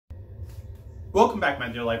Welcome back, my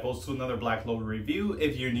dear Lightbulbs, to another Black Clover review.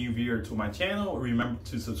 If you're a new viewer to my channel, remember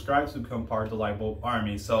to subscribe to become part of the Lightbulb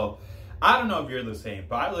army. So, I don't know if you're the same,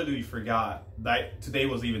 but I literally forgot that today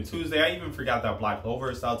was even Tuesday. I even forgot that Black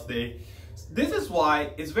Clover is out today. This is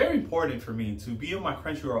why it's very important for me to be on my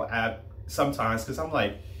Crunchyroll app sometimes, because I'm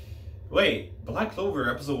like, wait, Black Clover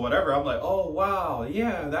episode whatever. I'm like, oh wow,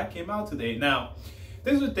 yeah, that came out today. Now,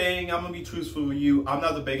 this is the thing, I'm gonna be truthful with you. I'm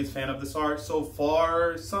not the biggest fan of this art so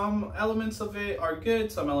far. Some elements of it are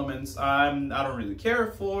good, some elements I don't really care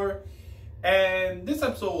for. And this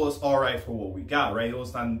episode was alright for what we got, right? It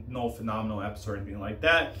was not no phenomenal episode or anything like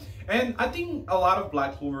that. And I think a lot of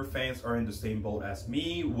Black Clover fans are in the same boat as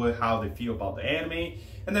me with how they feel about the anime.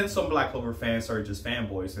 And then some Black Clover fans are just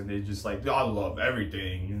fanboys and they're just like, I love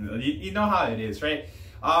everything. You know how it is, right?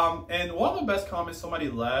 And one of the best comments somebody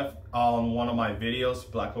left on one of my videos,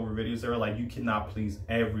 Black Clover videos, they were like, you cannot please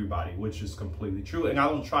everybody, which is completely true. And I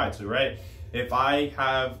don't try to, right? If I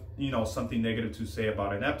have, something negative to say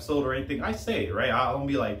about an episode or anything, I say it, right? I don't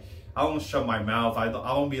be like, I don't shut my mouth. I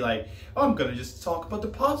don't be like, oh, I'm going to just talk about the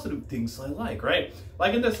positive things I like, right?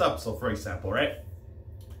 Like in this episode, for example, right?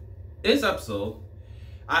 This episode,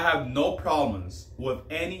 I have no problems with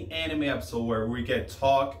any anime episode where we get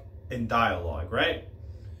talk and dialogue, right?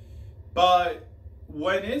 But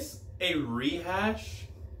when it's a rehash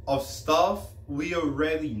of stuff we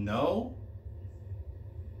already know,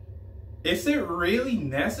 is it really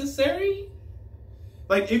necessary?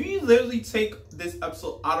 Like, if you literally take this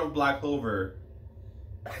episode out of Black Clover,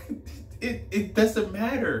 it doesn't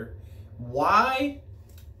matter. Why?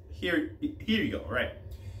 Here you go, right?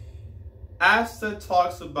 Asta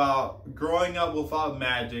talks about growing up without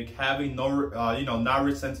magic, having no, not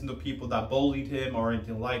resenting the people that bullied him or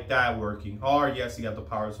anything like that, working hard. Yes, he got the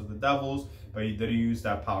powers of the devils, but he didn't use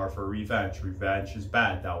that power for revenge. Revenge is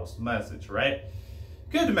bad. That was the message, right?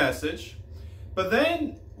 Good message. But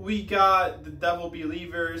then we got the devil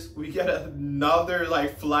believers. We get another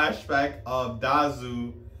flashback of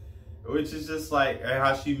Dazu, which is just like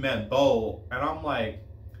how she met Bo. And I'm like,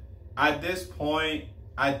 at this point,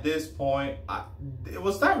 it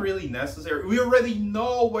was not really necessary. We already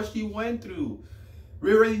know what she went through.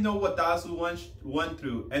 We already know what Dazu went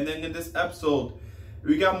through. And then in this episode,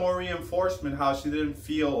 we got more reinforcement how she didn't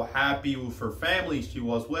feel happy with her family she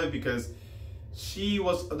was with, because she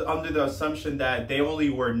was under the assumption that they only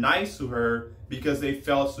were nice to her because they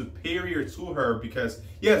felt superior to her. Because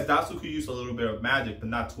yes, Dazu could use a little bit of magic, but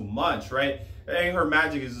not too much, right? And her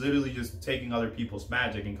magic is literally just taking other people's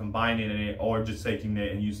magic and combining it, or just taking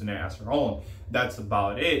it and using it as her own. That's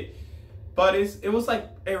about it. But it was like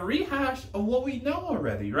a rehash of what we know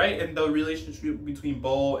already, right? And the relationship between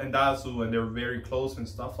Bo and Dazu, and they're very close and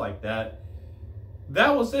stuff like that.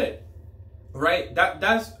 That was it, right?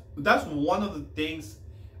 That's one of the things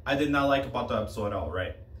I did not like about the episode at all,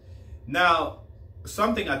 right? Now,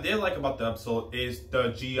 something I did like about the episode is the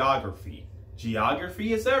geography.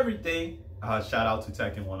 Geography is everything. Shout out to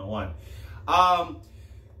Tekken 101.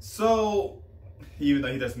 So, even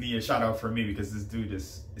though he doesn't need a shout out for me because this dude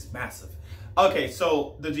is massive. Okay,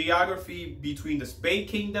 so the geography between the Spade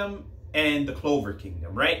Kingdom and the Clover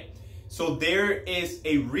Kingdom, right? So there is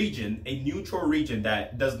a region, a neutral region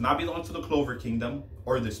that does not belong to the Clover Kingdom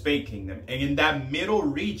or the Spade Kingdom. And in that middle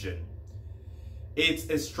region, it's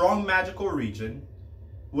a strong magical region,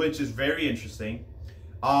 which is very interesting.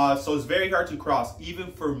 So it's very hard to cross,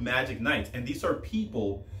 even for magic knights. And these are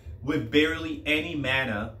people with barely any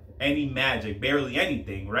mana, any magic, barely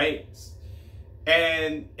anything, right?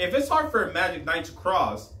 And if it's hard for a magic knight to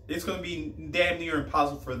cross, it's going to be damn near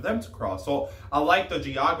impossible for them to cross. So I like the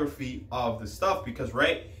geography of the stuff because,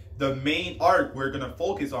 right, the main arc we're going to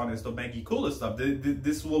focus on is the Megikula stuff.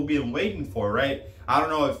 This is what we've been waiting for, right? I don't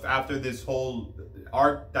know if after this whole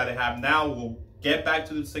arc that I have now, we'll get back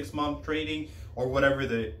to the 6-month training or whatever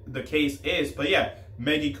the case is. But yeah,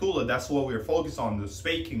 Megikula, that's what we're focused on, the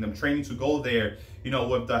Spade Kingdom, training to go there,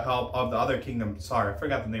 with the help of the other kingdom. Sorry, I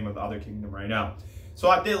forgot the name of the other kingdom right now. So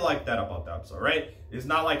I did like that about the episode, right? It's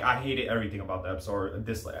not like I hated everything about the episode or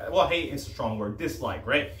dislike. Well, hate is a strong word, dislike,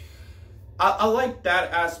 right? I like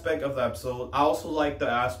that aspect of the episode. I also like the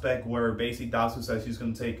aspect where basically Dazu says she's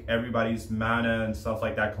going to take everybody's mana and stuff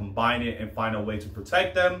like that, combine it and find a way to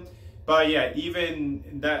protect them. But yeah,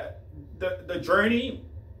 even that, the journey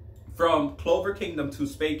from Clover Kingdom to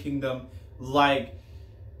Spade Kingdom, like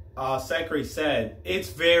Sakura said, it's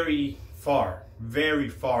very far,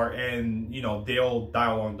 and they'll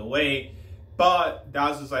die along the way. But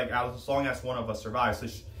Dazu's like, as long as one of us survives, so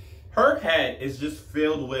her head is just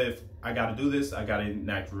filled with, I gotta do this, I gotta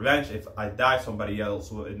enact revenge. If I die, somebody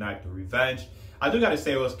else will enact the revenge. I do gotta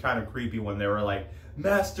say it was kind of creepy when they were like,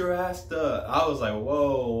 Master Asta. I was like,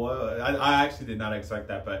 whoa. I actually did not expect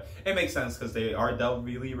that, but it makes sense because they are devil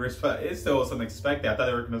believers, but it still was unexpected. I thought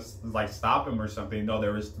they were going to like stop him or something. No, they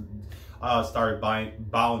were started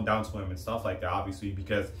bowing down to him and stuff like that, obviously,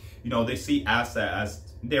 because, you know, they see Asta as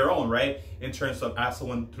their own, right? In terms of Asta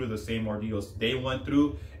went through the same ordeals they went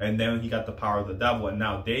through, and then he got the power of the devil, and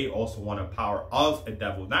now they also want a power of a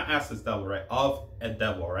devil, not Asta's devil, right? Of a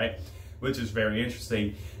devil, right? Which is very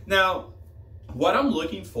interesting. Now, what I'm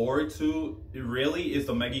looking forward to really is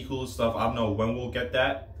the mega cool stuff. I don't know when we'll get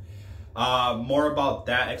that. More about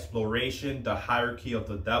that exploration, the hierarchy of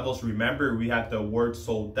the devils. Remember, we had the word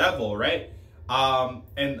soul devil, right?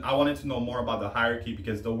 And I wanted to know more about the hierarchy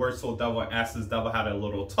because the word soul devil and Asta's devil had a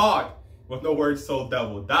little talk when the word soul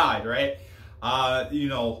devil died, right? You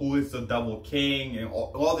know, who is the devil king and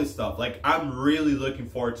all this stuff. Like, I'm really looking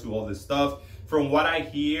forward to all this stuff. From what I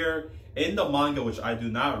hear in the manga, which I do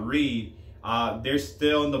not read, they're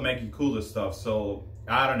still in the mega cooler stuff. So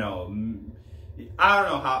I don't know. I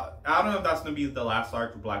don't know if that's gonna be the last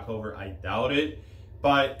arc for Black Clover. I doubt it.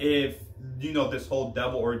 But if, you know, this whole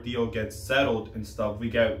devil ordeal gets settled and stuff, we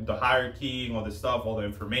get the hierarchy and all this stuff, all the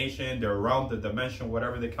information, their realm, the dimension,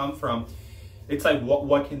 whatever they come from. It's like,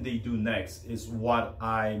 what can they do next is what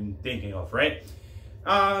I'm thinking of, right?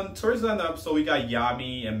 Towards the end of the episode, we got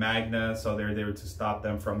Yami and Magna, so they're there to stop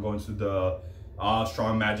them from going to the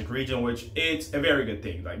strong magic region, which it's a very good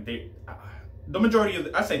thing. Like, the majority of,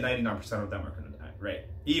 I say 99% of them are gonna die, right?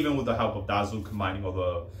 Even with the help of Dazu combining all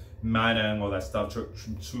the mana and all that stuff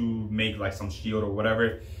to make like some shield or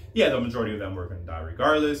whatever. Yeah, the majority of them were gonna die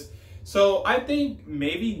regardless. So I think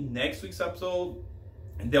maybe next week's episode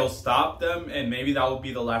they'll stop them, and maybe that will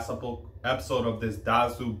be the last episode of this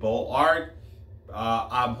Dazu Bolt arc.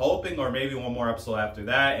 I'm hoping, or maybe one more episode after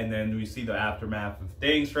that, and then we see the aftermath of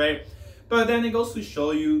things, right? But then it goes to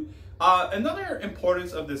show you another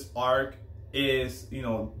importance of this arc is, you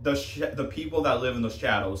know, the people that live in the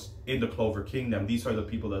shadows in the Clover Kingdom. These are the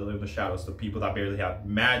people that live in the shadows, the people that barely have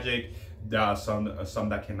magic, some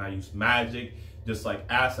that cannot use magic, just like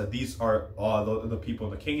Asta. These are all the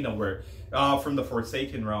people in the kingdom where from the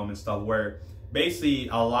Forsaken realm and stuff, where basically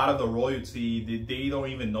a lot of the royalty, they don't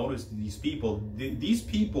even notice these people. These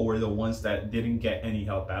people were the ones that didn't get any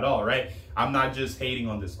help at all, right? I'm not just hating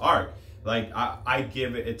on this arc. Like, I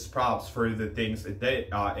give it its props for the things it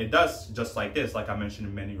does, just like this, like I mentioned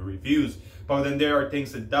in many reviews. But then there are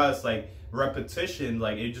things it does, like repetition,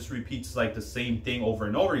 like it just repeats like the same thing over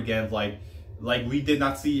and over again. Like we did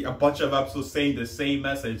not see a bunch of episodes saying the same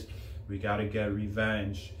message. We gotta get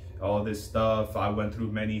revenge, all this stuff. I went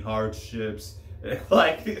through many hardships.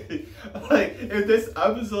 like in this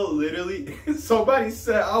episode, literally, somebody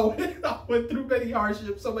said, I went through many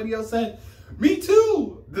hardships. Somebody else said, me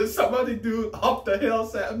too. There's somebody dude up the hill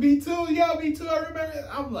said, me too. Yeah, me too. I remember it.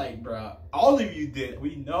 I'm like, bro, all of you did.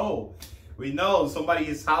 We know.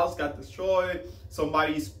 Somebody's house got destroyed.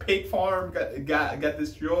 Somebody's pig farm got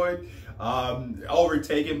destroyed.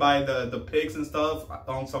 Overtaken by the pigs and stuff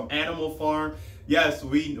on some animal farm. Yes,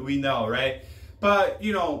 we know, right? But,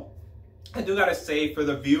 you know, I do gotta say, for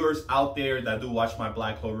the viewers out there that do watch my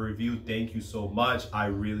Black Clover review, thank you so much. I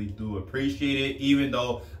really do appreciate it, even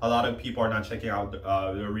though a lot of people are not checking out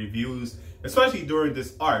the reviews, especially during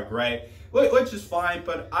this arc, right? Which is fine,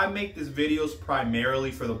 but I make these videos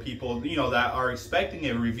primarily for the people, you know, that are expecting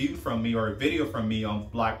a review from me or a video from me on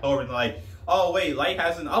Black Clover, and like, oh wait, Light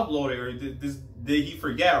hasn't uploaded, or did he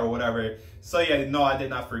forget or whatever. So yeah, no, I did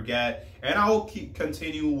not forget. And I will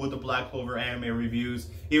continue with the Black Clover anime reviews,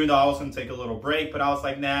 even though I was going to take a little break. But I was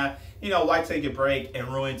like, nah, you know, why take a break and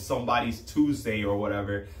ruin somebody's Tuesday or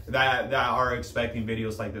whatever that are expecting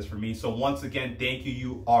videos like this from me. So once again, thank you.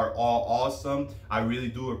 You are all awesome. I really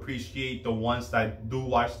do appreciate the ones that do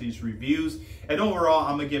watch these reviews. And overall,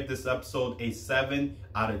 I'm going to give this episode a 7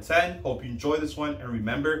 out of 10. Hope you enjoy this one. And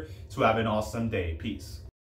remember to have an awesome day. Peace.